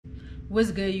What's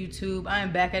good, YouTube? I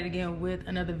am back at it again with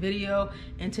another video,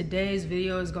 and today's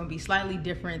video is going to be slightly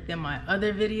different than my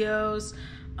other videos.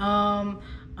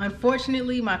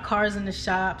 Unfortunately, my car's in the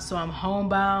shop, so I'm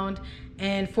homebound,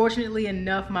 and fortunately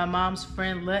enough, my mom's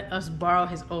friend let us borrow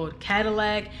his old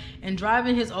Cadillac, and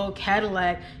driving his old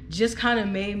Cadillac just kind of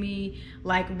made me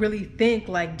like really think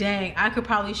like, dang, I could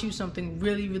probably shoot something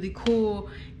really cool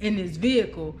in this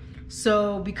vehicle.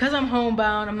 So because I'm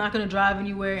homebound, I'm not gonna drive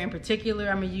anywhere in particular.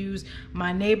 I'm gonna use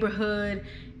my neighborhood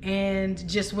and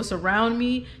just what's around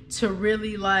me to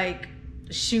really like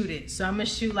shoot it. So I'm gonna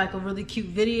shoot like a really cute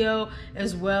video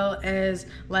as well as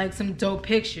like some dope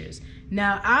pictures.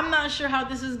 Now, I'm not sure how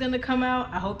this is gonna come out.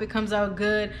 I hope it comes out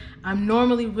good. I'm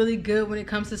normally really good when it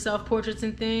comes to self-portraits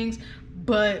and things,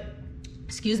 but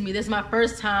excuse me, this is my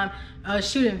first time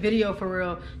shooting video for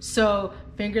real, so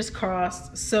fingers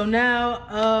crossed. So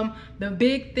now the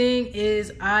big thing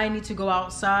is I need to go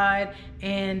outside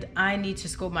and I need to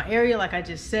scope my area like I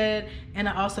just said, and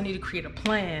I also need to create a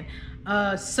plan.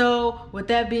 So with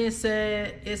that being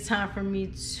said, it's time for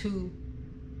me to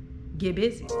get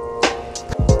busy.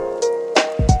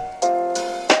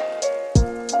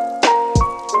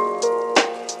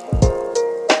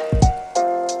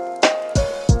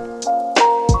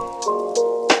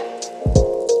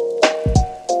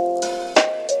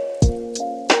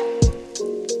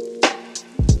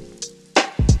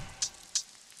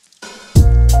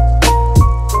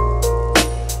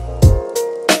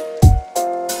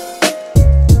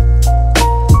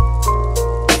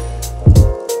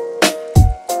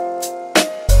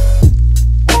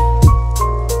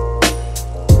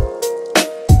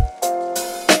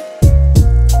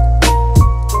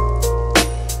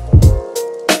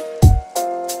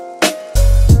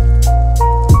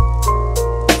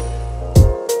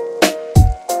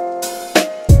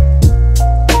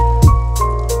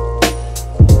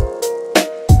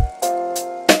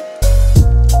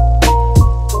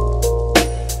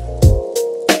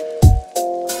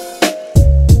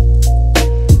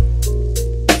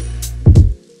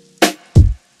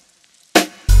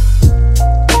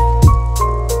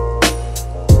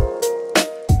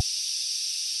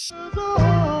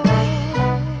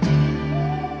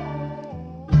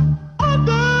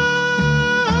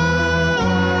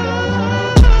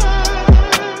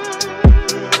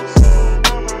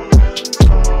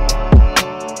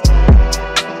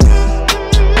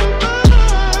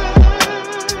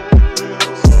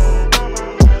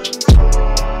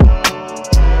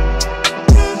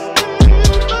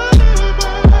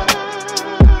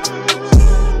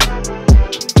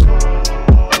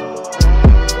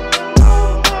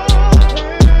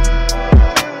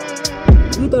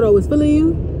 Thought I was feeling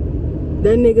you?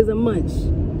 That nigga's a munch.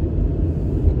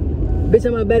 Bitch,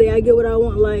 I'm a baddie, I get what I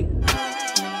want, like